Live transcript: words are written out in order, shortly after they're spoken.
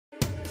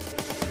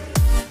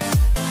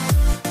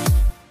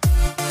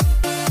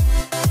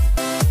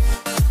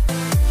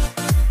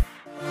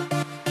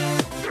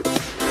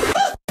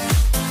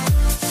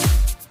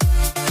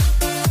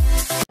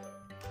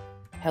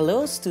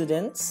Hello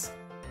students,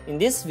 in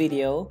this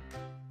video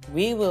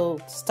we will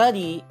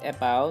study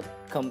about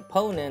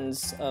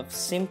components of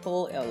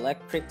simple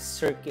electric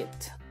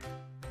circuit.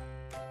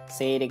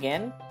 Say it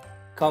again,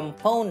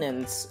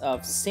 components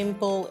of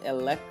simple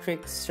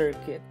electric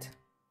circuit.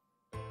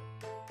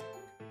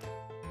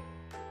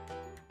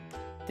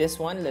 This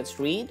one, let's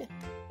read.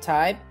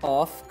 Type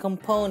of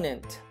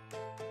component.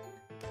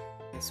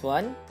 This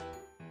one,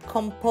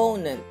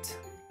 component.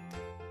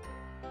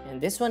 And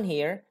this one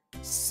here,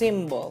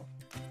 symbol.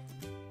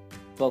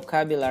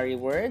 Vocabulary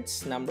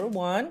words. Number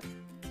one,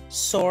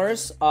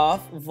 source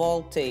of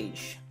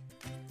voltage.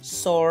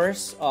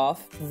 Source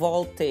of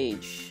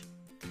voltage.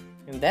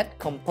 And that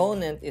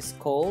component is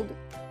called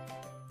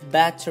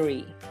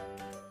battery.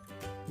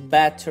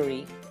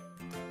 Battery.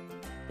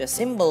 The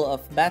symbol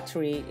of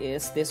battery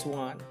is this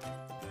one.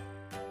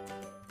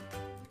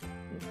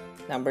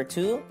 Number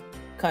two,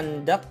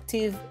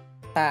 conductive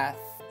path.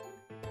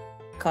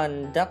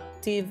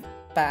 Conductive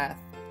path.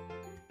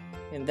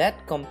 And that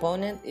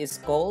component is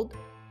called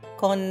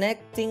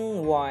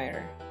connecting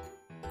wire.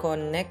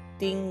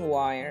 Connecting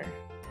wire.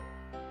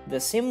 The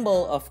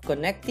symbol of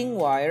connecting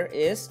wire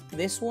is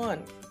this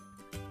one,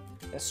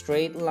 a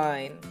straight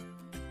line.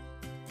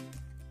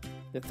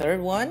 The third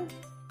one,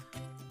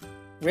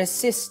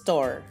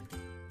 resistor.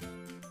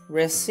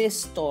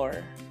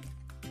 Resistor.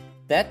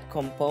 That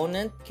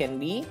component can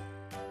be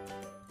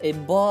a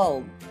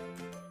bulb.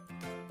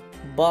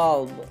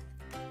 Bulb.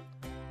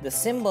 The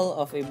symbol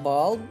of a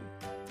bulb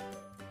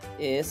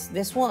is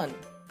this one.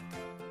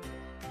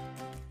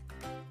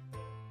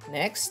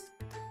 Next,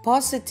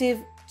 positive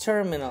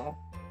terminal.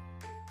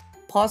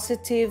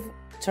 Positive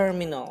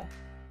terminal.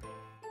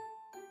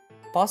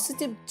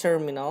 Positive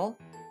terminal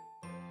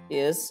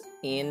is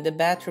in the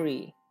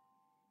battery,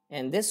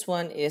 and this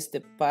one is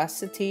the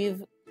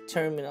positive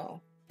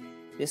terminal.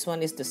 This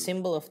one is the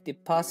symbol of the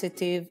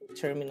positive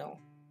terminal.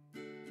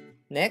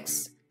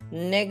 Next,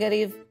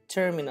 negative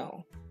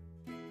terminal.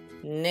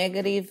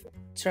 Negative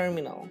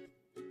terminal.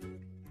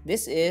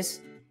 This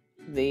is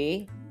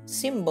the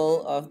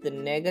symbol of the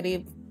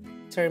negative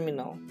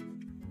terminal.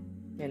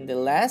 And the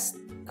last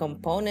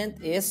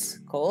component is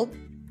called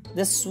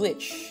the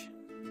switch.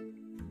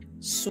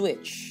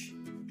 Switch.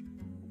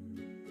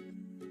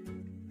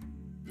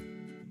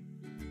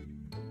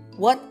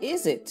 What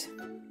is it?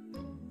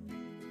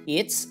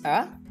 It's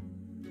a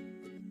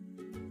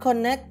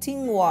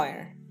connecting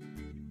wire.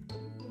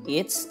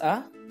 It's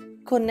a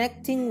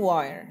connecting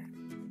wire.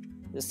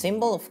 The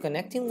symbol of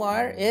connecting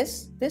wire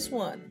is this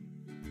one.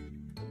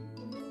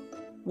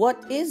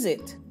 What is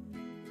it?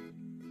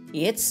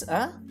 It's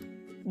a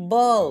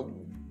bulb.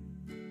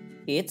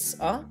 It's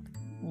a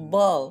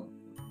bulb.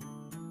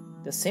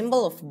 The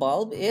symbol of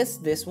bulb is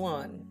this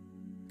one.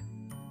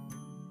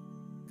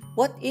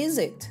 What is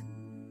it?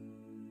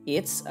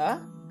 It's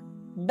a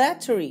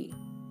battery.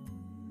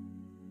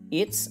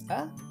 It's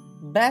a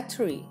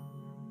battery.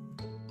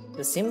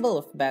 The symbol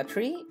of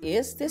battery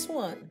is this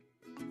one.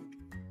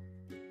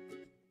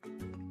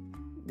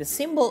 The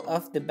symbol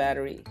of the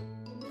battery.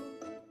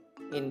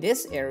 In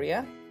this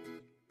area,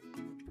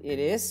 it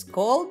is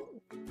called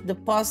the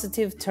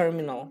positive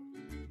terminal.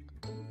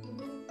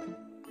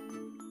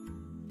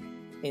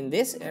 In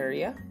this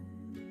area,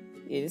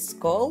 it is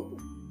called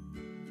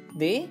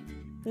the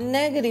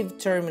negative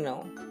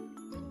terminal.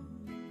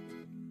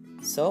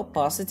 So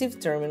positive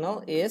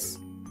terminal is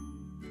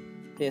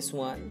this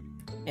one,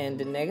 and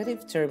the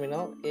negative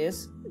terminal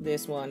is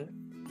this one,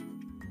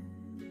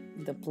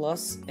 the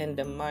plus and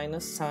the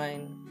minus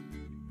sign.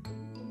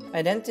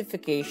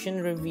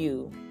 Identification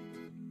review.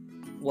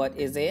 What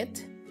is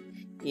it?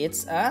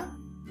 It's a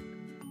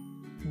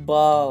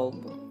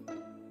bulb.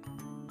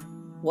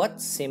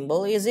 What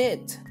symbol is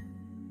it?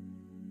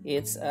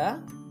 It's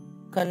a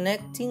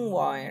connecting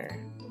wire.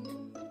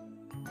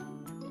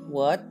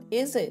 What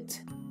is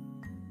it?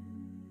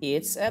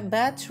 It's a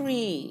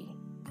battery.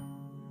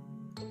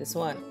 This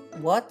one.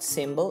 What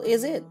symbol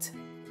is it?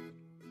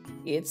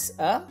 It's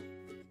a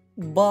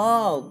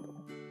bulb.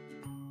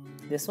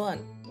 This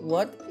one.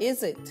 What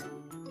is it?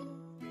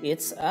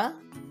 It's a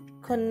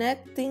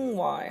connecting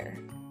wire.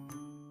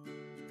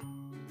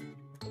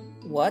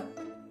 What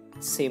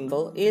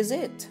symbol is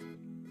it?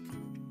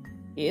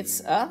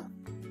 It's a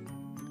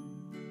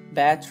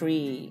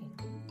battery.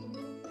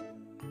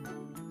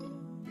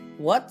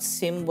 What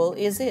symbol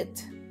is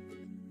it?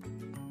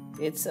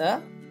 It's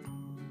a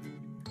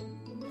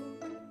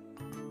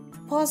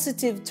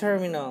positive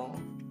terminal.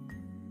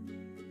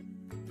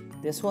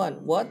 This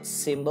one, what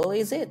symbol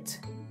is it?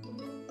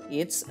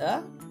 It's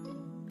a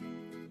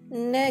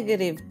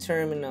negative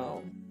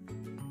terminal.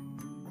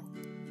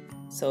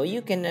 So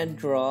you can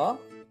draw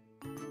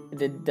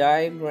the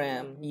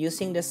diagram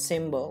using the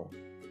symbol.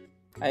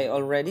 I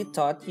already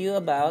taught you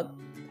about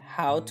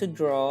how to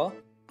draw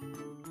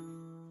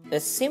a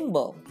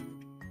symbol.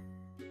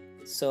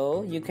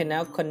 So you can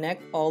now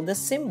connect all the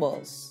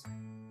symbols.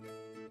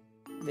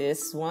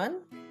 This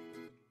one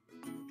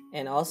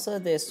and also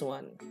this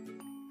one.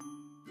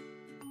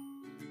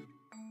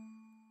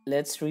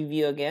 Let's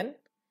review again.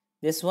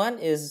 This one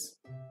is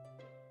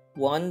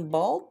one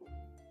bulb,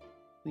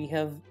 we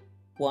have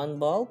one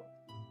bulb,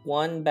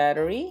 one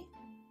battery,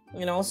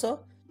 and also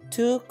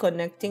two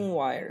connecting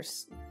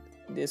wires,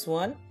 this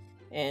one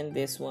and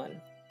this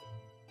one.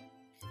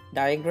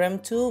 Diagram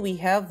 2, we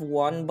have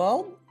one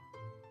bulb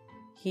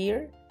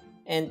here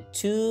and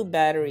two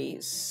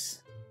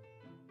batteries,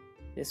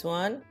 this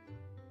one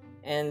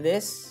and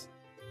this,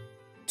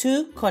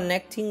 two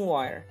connecting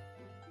wire,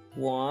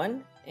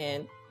 1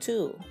 and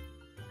 2.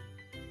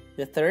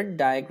 The third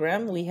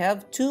diagram, we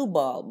have two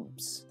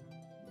bulbs,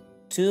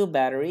 two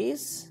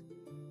batteries,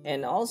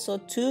 and also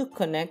two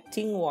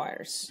connecting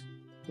wires,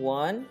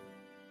 1,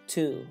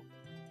 2.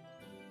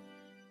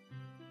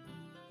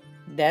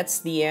 That's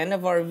the end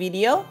of our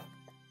video.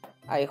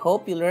 I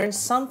hope you learned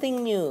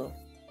something new.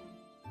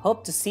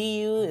 Hope to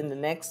see you in the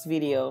next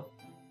video.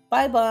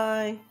 Bye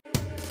bye.